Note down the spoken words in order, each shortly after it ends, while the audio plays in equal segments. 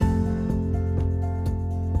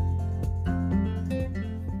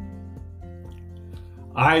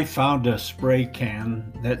I found a spray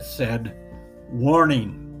can that said,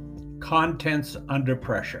 "Warning, contents under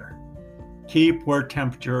pressure. Keep where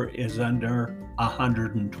temperature is under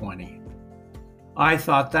 120." I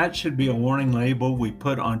thought that should be a warning label we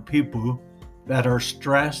put on people that are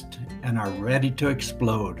stressed and are ready to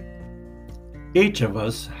explode. Each of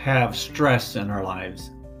us have stress in our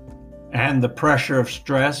lives, and the pressure of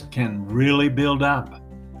stress can really build up.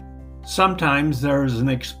 Sometimes there is an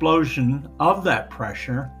explosion of that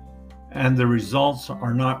pressure, and the results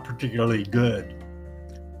are not particularly good.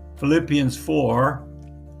 Philippians 4,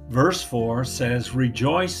 verse 4 says,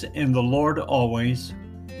 "Rejoice in the Lord always,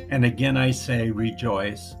 and again I say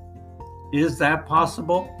rejoice." Is that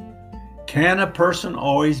possible? Can a person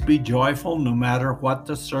always be joyful no matter what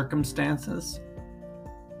the circumstances?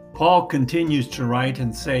 Paul continues to write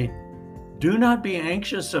and say, "Do not be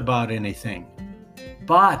anxious about anything,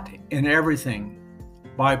 but in everything,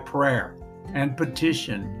 by prayer and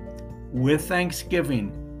petition, with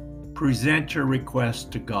thanksgiving, present your requests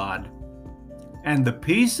to God. And the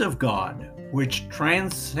peace of God, which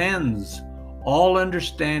transcends all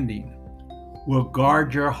understanding, will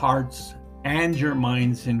guard your hearts and your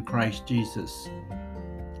minds in Christ Jesus."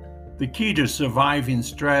 The key to surviving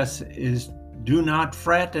stress is do not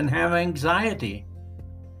fret and have anxiety.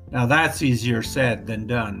 Now that's easier said than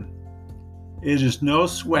done. It is no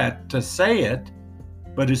sweat to say it,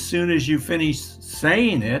 but as soon as you finish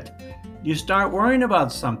saying it, you start worrying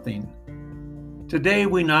about something. Today,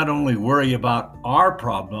 we not only worry about our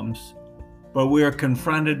problems, but we are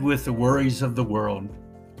confronted with the worries of the world,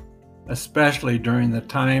 especially during the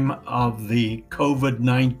time of the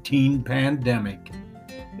COVID-19 pandemic.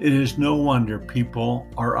 It is no wonder people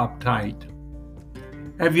are uptight.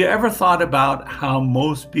 Have you ever thought about how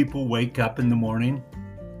most people wake up in the morning?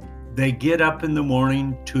 They get up in the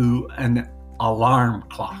morning to an alarm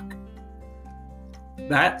clock.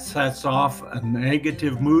 That sets off a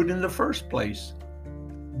negative mood in the first place.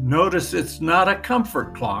 Notice it's not a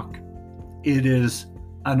comfort clock. It is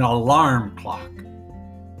an alarm clock.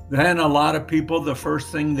 Then a lot of people, the first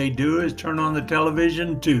thing they do is turn on the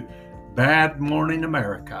television to Bad Morning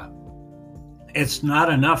America. It's not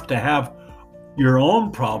enough to have your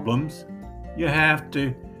own problems. You have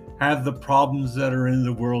to have the problems that are in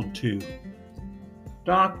the world too.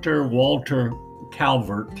 Dr. Walter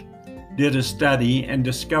Calvert did a study and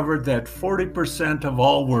discovered that 40% of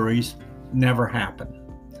all worries never happen.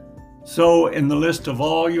 So in the list of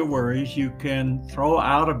all your worries, you can throw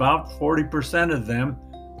out about 40% of them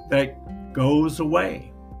that goes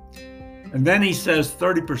away. And then he says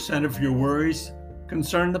 30% of your worries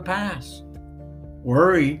concern the past.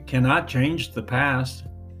 Worry cannot change the past,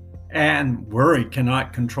 and worry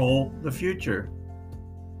cannot control the future.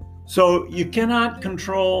 So you cannot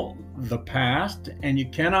control the past and you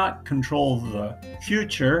cannot control the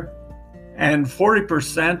future, and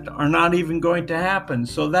 40% are not even going to happen.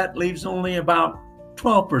 So that leaves only about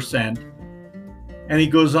 12%. And he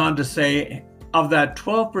goes on to say, of that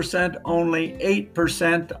 12%, only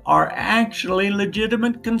 8% are actually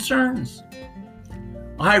legitimate concerns.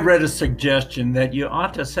 I read a suggestion that you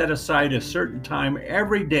ought to set aside a certain time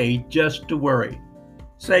every day just to worry.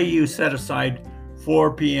 Say you set aside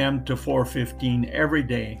 4 p.m. to 4:15 every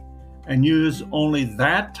day and use only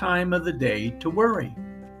that time of the day to worry.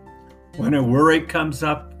 When a worry comes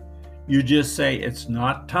up, you just say, "It's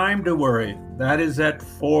not time to worry. That is at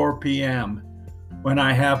 4 p.m. when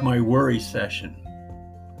I have my worry session."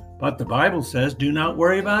 But the Bible says, do not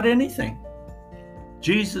worry about anything.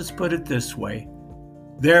 Jesus put it this way,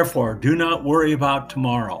 "Therefore, do not worry about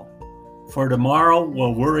tomorrow, for tomorrow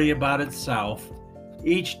will worry about itself.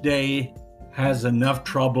 Each day has enough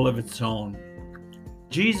trouble of its own."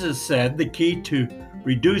 Jesus said the key to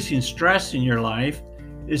reducing stress in your life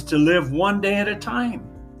is to live one day at a time.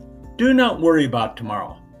 Do not worry about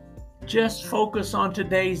tomorrow. Just focus on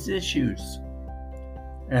today's issues.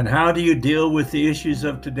 And how do you deal with the issues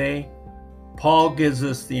of today? Paul gives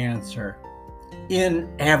us the answer. In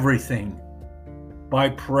everything, by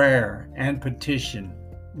prayer and petition,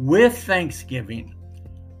 with thanksgiving,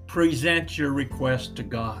 present your request to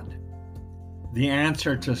God. The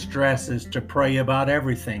answer to stress is to pray about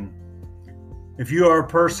everything. If you are a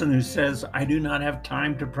person who says, "I do not have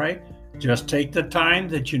time to pray," just take the time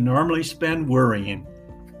that you normally spend worrying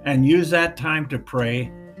and use that time to pray,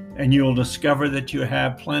 and you'll discover that you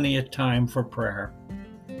have plenty of time for prayer.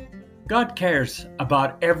 God cares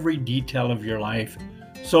about every detail of your life,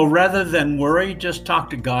 so rather than worry, just talk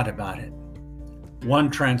to God about it. One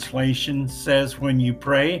translation says when you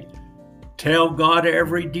pray, tell God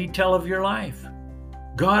every detail of your life.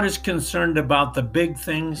 God is concerned about the big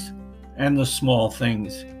things and the small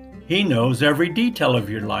things. He knows every detail of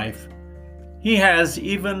your life. He has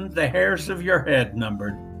even the hairs of your head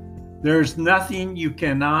numbered. There's nothing you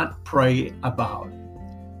cannot pray about.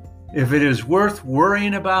 If it is worth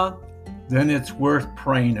worrying about, then it's worth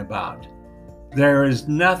praying about. There is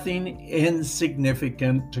nothing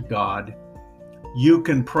insignificant to God. You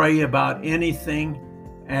can pray about anything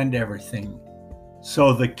and everything.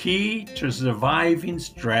 So the key to surviving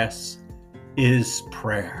stress is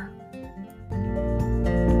prayer.